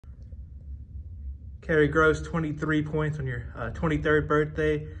Carrie Gross, 23 points on your 23rd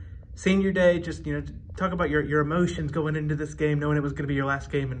birthday. Senior day, just, talk about your emotions going into this game, knowing it was going to be your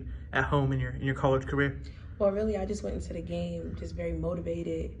last game at home in your college career. Well, really, I just went into the game just very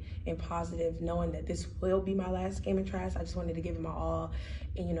motivated and positive, knowing that this will be my last game in Trash. I just wanted to give it my all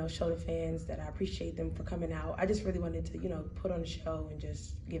and, show the fans that I appreciate them for coming out. I just really wanted to, put on a show and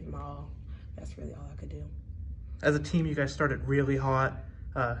just give it my all. That's really all I could do. As a team, you guys started really hot.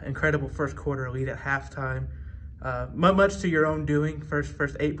 Incredible first quarter lead at halftime. Much to your own doing. First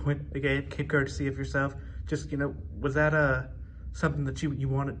 8-point game came courtesy of yourself. Just, was that something that you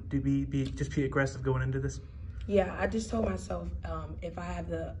wanted to be aggressive going into this? Yeah, I just told myself if I have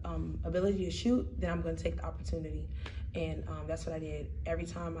the ability to shoot, then I'm going to take the opportunity. And that's what I did. Every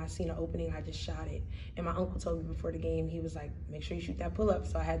time I seen an opening, I just shot it. And my uncle told me before the game, he was like, make sure you shoot that pull-up.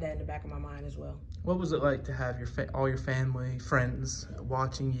 So I had that in the back of my mind as well. What was it like to have all your family, friends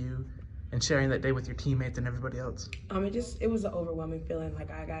watching you and sharing that day with your teammates and everybody else? It was an overwhelming feeling.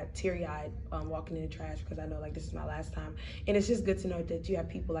 Like, I got teary-eyed walking in the Trash because I know, like, this is my last time. And it's just good to know that you have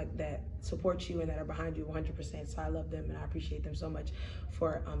people like that support you and that are behind you 100%. So I love them and I appreciate them so much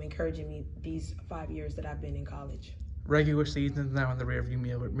for encouraging me these 5 years that I've been in college. Regular season's now in the rearview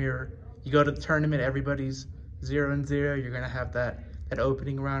mirror. You go to the tournament, everybody's 0-0. You're going to have that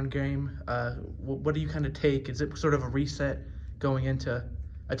opening round game. What do you kind of take? Is it sort of a reset going into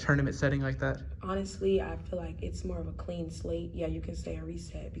a tournament setting like that? Honestly, I feel like it's more of a clean slate. Yeah, you can say a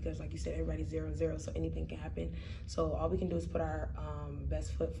reset because, like you said, everybody's 0-0, so anything can happen. So all we can do is put our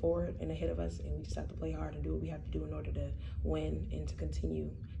best foot forward and ahead of us, and we just have to play hard and do what we have to do in order to win and to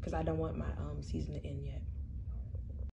continue, because I don't want my season to end yet.